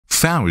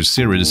5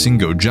 Series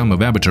single jump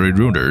vibratory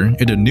ruler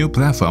is a new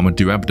platform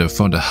developed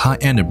for the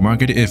high-end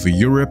market of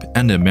Europe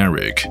and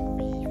America.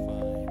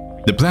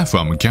 The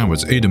platform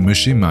covers 8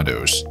 machine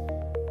models: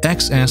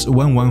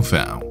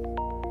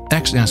 XS115,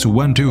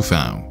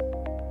 XS125,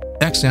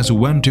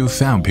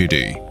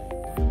 XS165PD,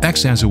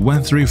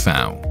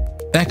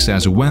 XS135,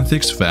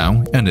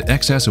 XS165 and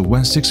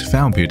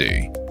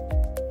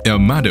XS165PD. Our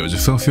models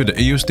fulfill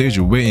the EU stage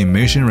weight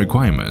emission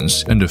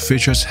requirements and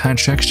features high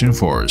traction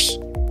force,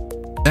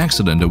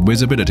 excellent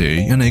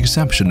visibility, and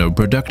exceptional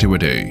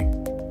productivity.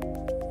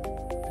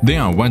 They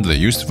are widely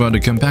used for the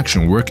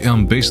compaction work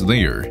on base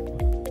layer,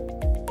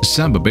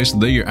 sub-base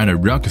layer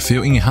and rock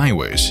fill in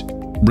highways,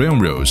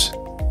 railroads,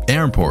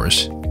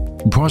 airports,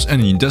 ports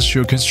and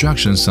industrial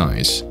construction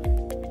sites.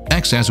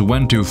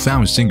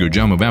 XS125 single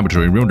jump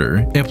vibratory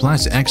ruler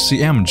applies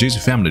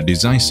XCMG's family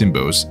design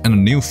symbols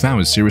and new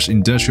 5 Series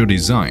industrial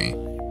design.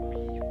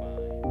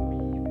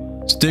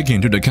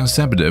 Sticking to the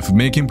concept of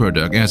making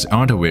product as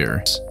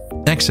artware,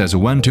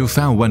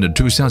 XS125 won the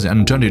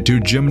 2022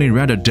 Germany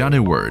Red Dot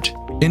Award,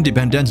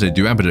 independently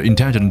developed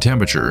intelligent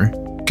temperature,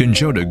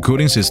 controlled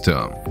cooling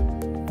system,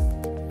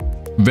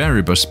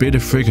 variable speed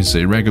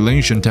frequency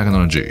regulation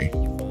technology,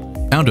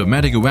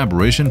 automatic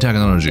vibration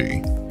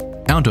technology,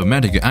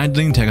 automatic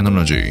idling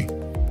technology,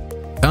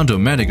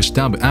 automatic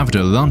stop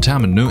after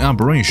long-time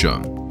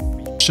non-operation,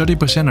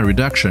 30%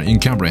 reduction in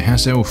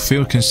comprehensive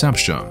fuel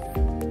consumption,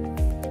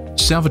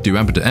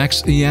 self-developed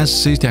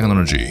XESC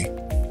technology,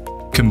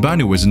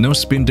 combined with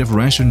no-spin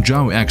differential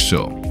drive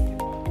axle.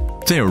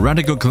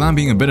 Theoretical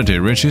climbing ability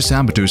reaches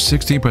up to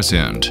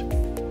 60%.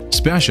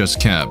 Spacious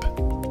cab,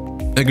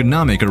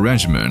 ergonomic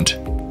arrangement,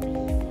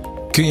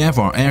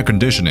 KFR air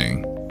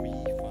conditioning,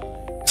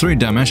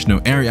 3-dimensional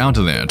air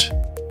outlet,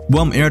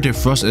 warm air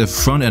defrost of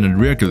front and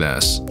rear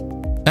glass,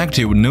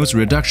 active noise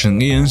reduction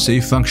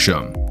ENC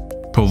function,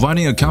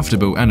 providing a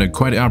comfortable and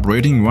quiet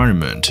operating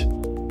environment.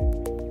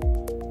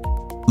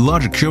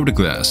 Large cubed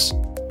glass,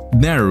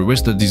 narrow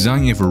with the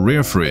design of a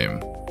rear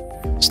frame,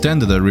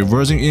 standard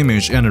reversing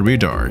image and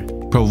radar,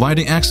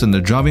 providing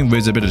excellent driving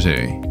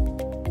visibility.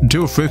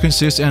 2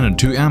 frequencies and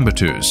 2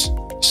 amplitudes,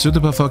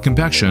 suitable for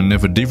compaction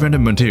of different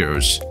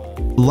materials,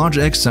 large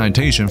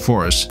excitation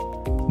force,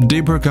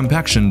 deeper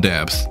compaction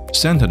depth,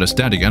 centered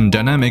static and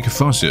dynamic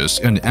forces,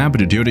 and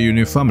amplitude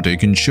uniformity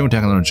control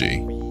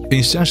technology,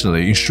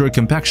 essentially ensure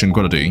compaction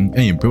quality and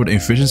improved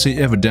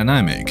efficiency of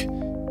dynamic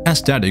and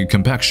static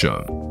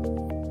compaction.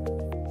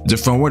 The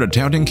forward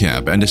tilting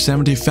cab and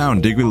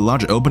 75-degree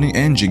large opening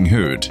engine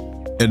hood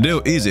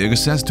allow easy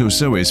access to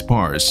service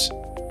parts.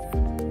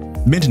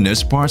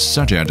 Maintenance parts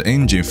such as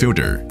engine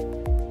filter,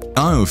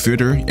 oil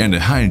filter, and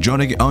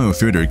hydraulic oil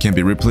filter can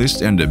be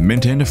replaced and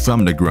maintained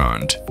from the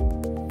ground.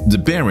 The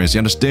bearings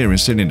and steering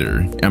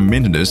cylinder are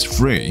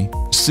maintenance-free,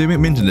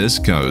 saving maintenance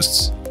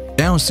costs.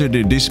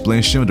 LCD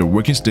display shows the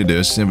working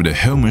status of the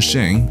whole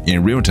machine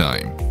in real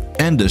time,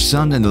 and the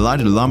sound and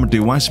light alarm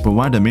device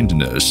provide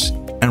maintenance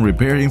and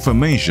repair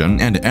information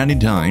at any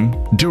time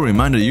to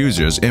remind the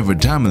users of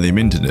timely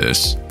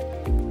maintenance.